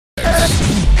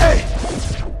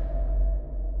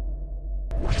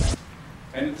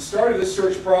at the start of this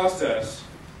search process,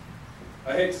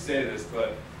 I hate to say this,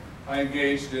 but I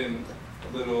engaged in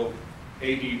a little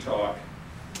AD talk.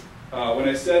 When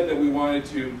I said that we wanted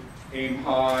to aim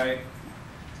high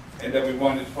and that we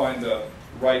wanted to find the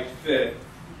right fit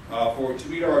to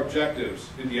meet our objectives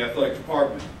in the athletic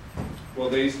department. Well,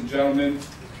 ladies and gentlemen,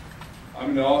 I'm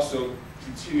going to also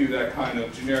continue that kind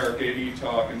of generic AD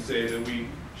talk and say that we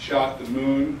shot the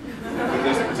moon with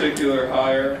this particular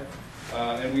hire,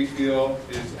 and we feel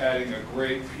is adding a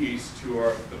great piece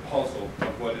to the puzzle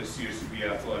of what is CSUB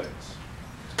athletics.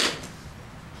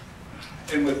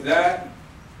 And with that,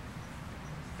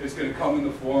 it's going to come in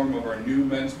the form of our new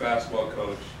men's basketball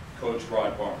coach, Coach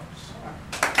Rod Barnes.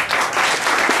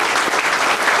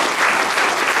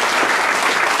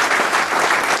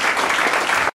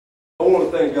 I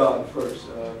want to thank God first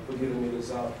for giving me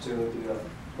this opportunity.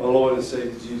 My Lord and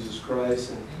Savior Jesus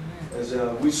Christ. And as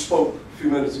we spoke a few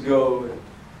minutes ago,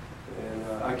 and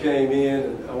I came in,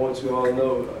 and I want you all to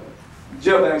know,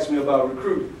 Jeff asked me about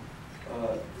recruiting.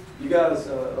 You guys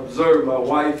observe my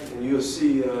wife, and you'll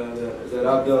see that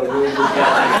I've done a really good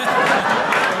job.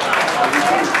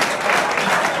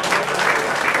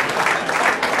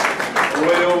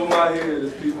 Way over my head,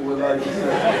 as people would like to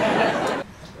say.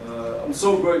 I'm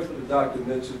so grateful to Dr.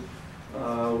 Mitchell.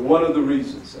 One of the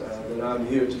reasons that I'm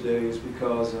here today is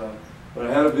because when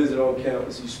I had a visit on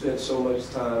campus, he spent so much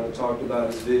time and talked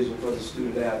about his vision for the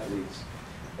student athletes.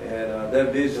 And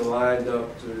that vision lined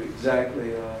up to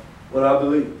exactly what I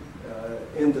believe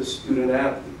in the student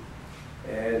athlete.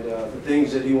 And the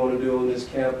things that he wanted to do on this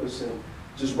campus, and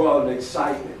just brought an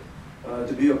excitement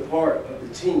to be a part of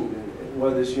the team and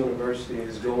where this university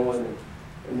is going.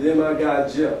 And then my guy,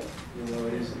 Jeff. You know,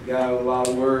 he's a guy with a lot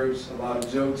of words, a lot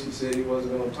of jokes. He said he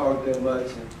wasn't going to talk that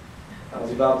much, and I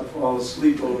was about to fall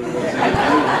asleep over it.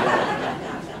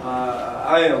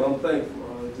 I'm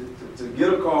thankful. To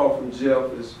get a call from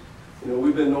Jeff is, you know,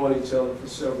 we've been knowing each other for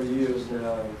several years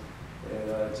now,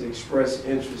 and to express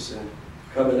interest in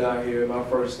coming out here, my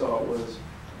first thought was,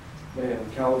 man,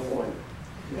 California.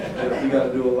 You got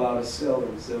to do a lot of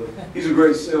selling. So he's a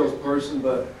great salesperson,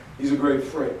 but he's a great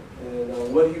friend.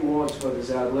 And what he wants for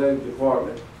this athletic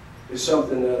department is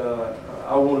something that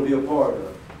I want to be a part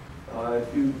of.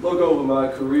 If you look over my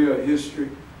career history,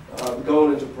 I've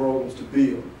gone into programs to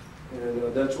build.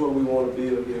 And that's what we want to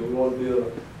build here. We want to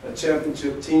build a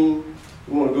championship team.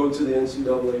 We want to go to the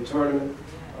NCAA tournament.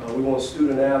 We want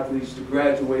student athletes to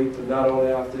graduate, but not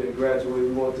only after they graduate,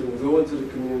 we want them to go into the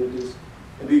communities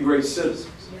and be great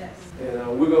citizens. Yes.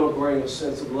 And we're going to bring a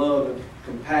sense of love and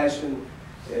compassion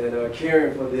and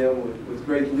caring for them with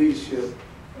great leadership,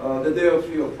 that they'll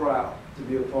feel proud to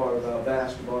be a part of our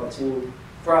basketball team,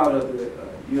 proud of the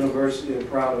university, and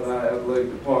proud of our athletic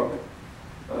department.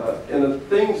 And the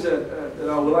things that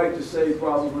I would like to say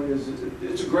probably is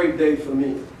it's a great day for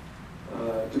me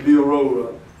to be a road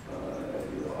runner.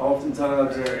 You know,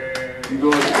 oftentimes you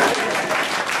go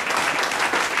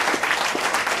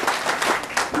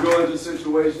into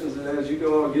situations, and as you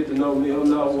go and get to know me, I'm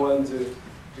not one to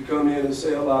come in and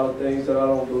say a lot of things that I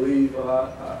don't believe or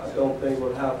I don't think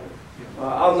would happen.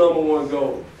 Our number one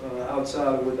goal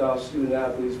outside of with our student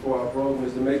athletes for our program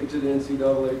is to make it to the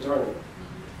NCAA tournament.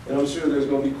 And I'm sure there's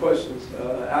going to be questions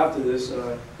after this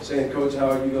saying, Coach,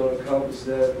 how are you going to accomplish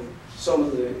that? And some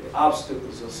of the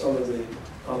obstacles or some of the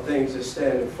things that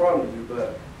stand in front of you.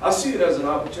 But I see it as an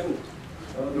opportunity.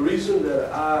 The reason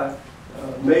that I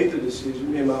made the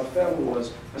decision, me and my family,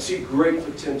 was I see great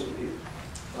potential here.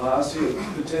 I see a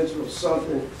potential of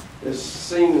something that's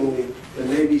seemingly that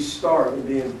may be starting and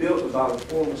being built about a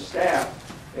former staff.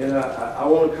 And I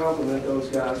want to compliment those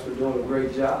guys for doing a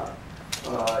great job.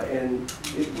 And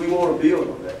we want to build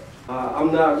on that.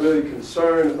 I'm not really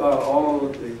concerned about all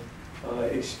of the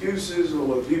excuses or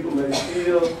what people may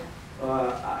feel.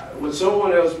 When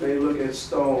someone else may look at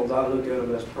stones, I look at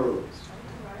them as pearls.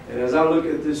 And as I look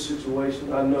at this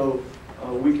situation, I know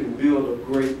we can build a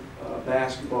great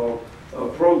basketball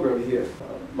program here.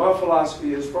 My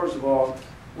philosophy is, first of all,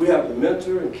 we have to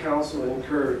mentor and counsel and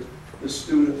encourage the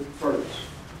student first.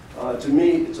 To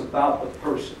me, it's about the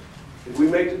person. If we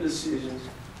make the decisions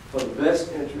for the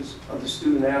best interest of the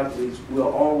student athletes, we'll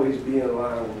always be in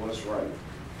line with what's right.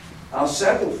 Our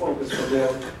second focus for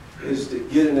them is to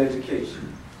get an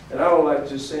education. And I don't like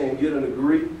just saying get a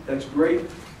degree, that's great,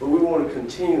 but we want to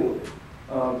continually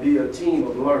be a team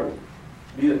of learning,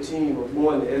 be a team of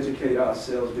wanting to educate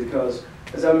ourselves, because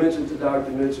as I mentioned to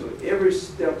Dr. Mitchell, every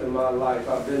step in my life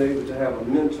I've been able to have a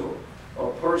mentor or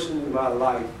a person in my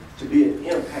life to be an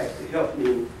impact to help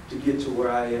me to get to where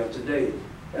I am today.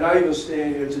 And I even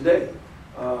stand here today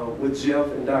with Jeff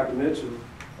and Dr. Mitchell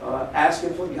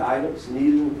asking for guidance,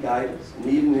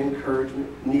 needing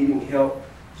encouragement, needing help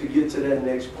to get to that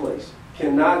next place.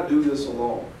 Cannot do this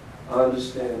alone. I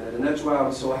understand that, and that's why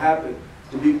I'm so happy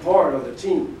to be part of the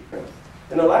team.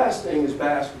 And the last thing is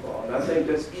basketball, and I think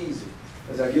that's easy.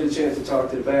 As I get a chance to talk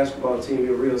to the basketball team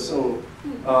here real soon,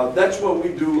 that's what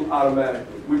we do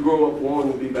automatically. We grow up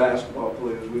wanting to be basketball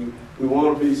players. We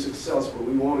want to be successful.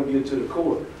 We want to get to the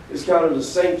court. It's kind of the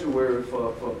sanctuary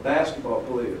for basketball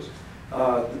players.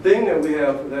 The thing that we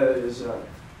have for that is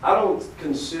I don't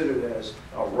consider it as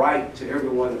a right to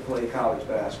everyone to play college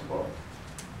basketball.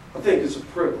 I think it's a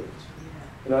privilege.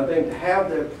 And I think to have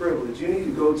that privilege, you need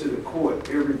to go to the court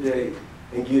every day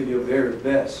and give your very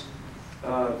best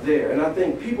there. And I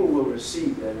think people will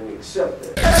receive that and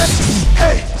accept that.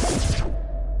 Hey!